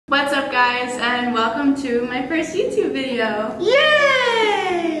guys, and welcome to my first YouTube video.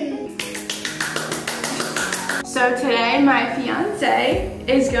 Yay! So today my fiance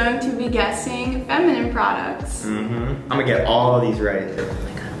is going to be guessing feminine products. I'm gonna get all of these right. They're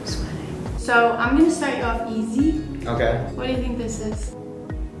really kind of sweaty. So I'm gonna start you off easy. Okay. What do you think this is?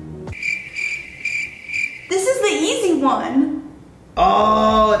 This is the easy one.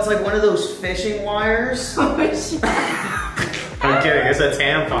 Oh, it's like one of those fishing wires. Oh shit. I'm kidding, it's a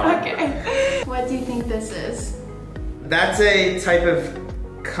tampon. Okay. What do you think this is? That's a type of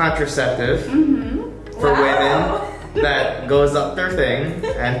contraceptive for women that goes up their thing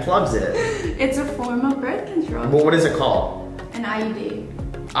and plugs it. It's a form of birth control. Well, what is it called? An IUD.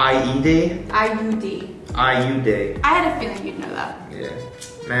 IED? IUD. IUD. I had a feeling you'd know that. Yeah.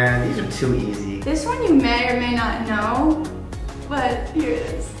 Man, these are too easy. This one you may or may not know, but here it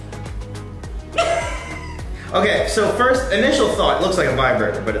is. Okay, so first, initial thought, it looks like a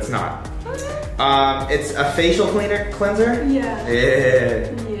vibrator, but it's not. It's a facial cleanser? Yeah. Yeah.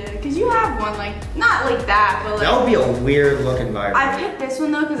 Yeah, because you have one, like, not like that, but like. That would be a weird looking vibrator. I picked this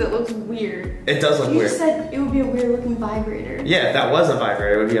one though because it looks weird. It does look weird. You said it would be a weird looking vibrator. Yeah, if that was a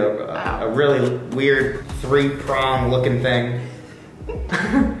vibrator, it would be a really weird 3-prong looking thing.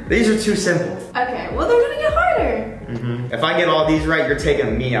 These are too simple. Okay, well they're gonna get harder. If I get all these right, you're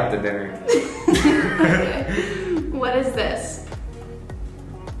taking me out to dinner. Okay. What is this?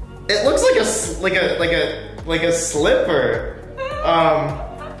 It looks like a slipper.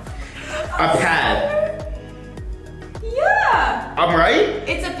 A pad. Yeah. I'm right?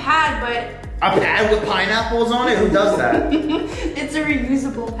 It's a pad, but A pad with pineapples on it? Who does that? it's a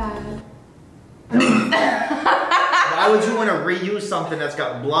reusable pad. Why would you want to reuse something that's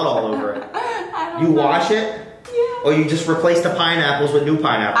got blood all over it? I don't You know. wash it? Yeah. Or you just replace the pineapples with new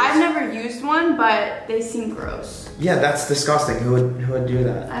pineapples? I've never used one, but they seem gross. Yeah, that's disgusting. Who would do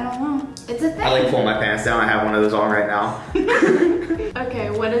that? I don't know. It's a thing. I like pull my pants down. I have one of those on right now. Okay,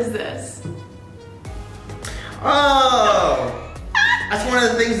 what is this? Oh! That's one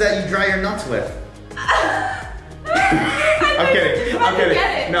of the things that you dry your nuts with. I'm kidding. I'm kidding.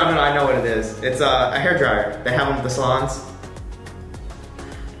 Get it. No, I know what it is. It's a hair dryer. They have them at the salons.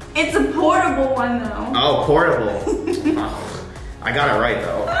 It's a portable one though. Oh, portable. Oh, I got it right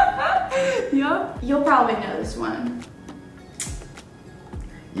though. Yup. You'll probably know this one.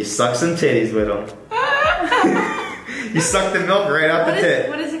 You suck some titties with them. You suck the milk right out the tit.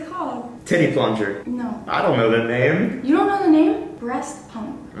 What is it called? Titty plunger. No. I don't know the name. You don't know the name? Breast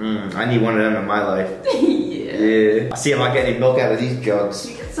pump. I need one of them in my life. Yeah. Yeah. I see if I get any milk out of these jugs.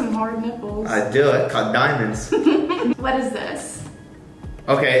 You got some hard nipples. I do it. Cut diamonds. What is this?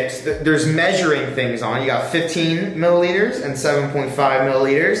 Okay, so there's measuring things on. You got 15 milliliters and 7.5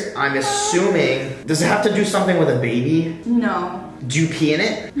 milliliters. I'm assuming, does it have to do something with a baby? No. Do you pee in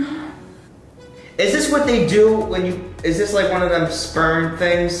it? Is this what they do when you, is this like one of them sperm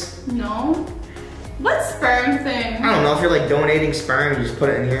things? No. What sperm thing? I don't know, if you're like donating sperm, you just put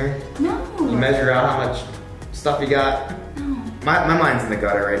it in here. No. You measure out how much stuff you got. No. My mind's in the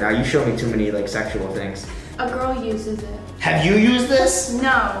gutter right now. You show me too many like sexual things. A girl uses it. Have you used this?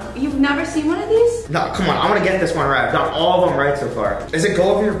 No. You've never seen one of these? No, come on, I'm gonna get this one right. I've got all of them right so far. Does it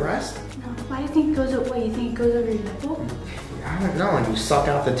go over your breast? No. Why do you think it goes over? What, you think it goes over your nipple? I don't know, and you suck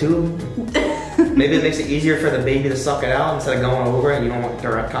out the tube. Maybe it makes it easier for the baby to suck it out instead of going over it and you don't want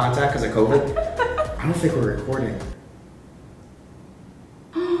direct contact because of COVID. I don't think we're recording.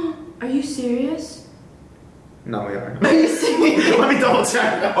 Are you serious? No, we are. Are you serious? Let me double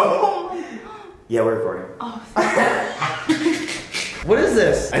check. Yeah, we're recording. Oh. What is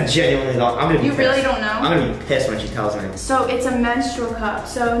this? I genuinely don't. I'm gonna be You pissed. really don't know? I'm gonna be pissed when she tells me. So it's a menstrual cup.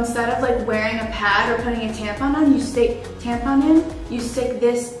 So instead of like wearing a pad or putting a tampon on, you stick you stick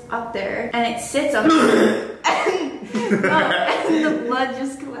this up there and it sits up there. and the blood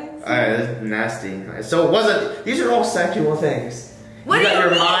just collects. Alright, that's nasty. So it wasn't, these are all sexual things. What you do got you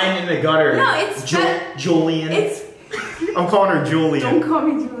your mean? mind in the gutter. No, it's Julian. It's I'm calling her Julian. Don't call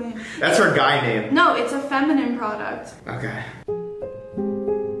me Julian. That's her guy name. No, it's a feminine product. Okay.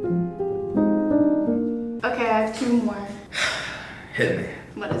 Okay, I have 2 more. Hit me.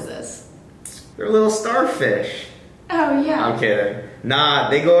 What is this? They're little starfish. Oh yeah. I'm kidding. Nah,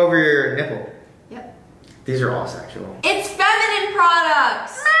 they go over your nipple. Yep. These are all sexual. It's feminine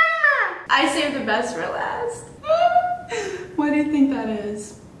products. I saved the best for last. What do you think that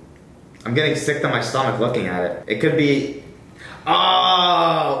is? I'm getting sick to my stomach looking at it. It could be,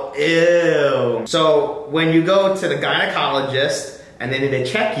 oh, ew. So when you go to the gynecologist and then they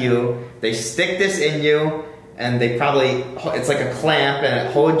check you, they stick this in you and they probably, it's like a clamp and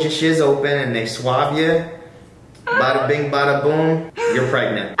it holds your shiz open and they swab you. Bada bing, bada boom, you're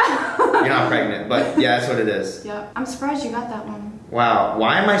pregnant. You're not pregnant, but yeah, that's what it is. Yep. I'm surprised you got that one. Wow,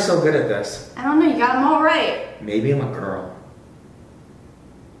 why am I so good at this? I don't know, you got them all right. Maybe I'm a girl.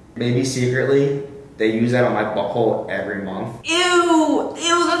 Maybe secretly, they use that on my butthole every month. Ew! Ew,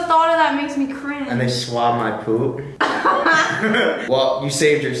 the thought of that makes me cringe. And they swab my poop. Well, you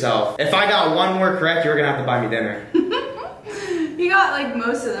saved yourself. If I got one more correct, you were gonna have to buy me dinner. You got like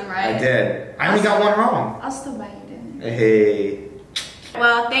most of them right. I did. I only got one wrong. I'll still buy you dinner. Hey.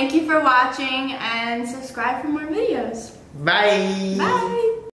 Well, thank you for watching and subscribe for more videos. Bye. Bye.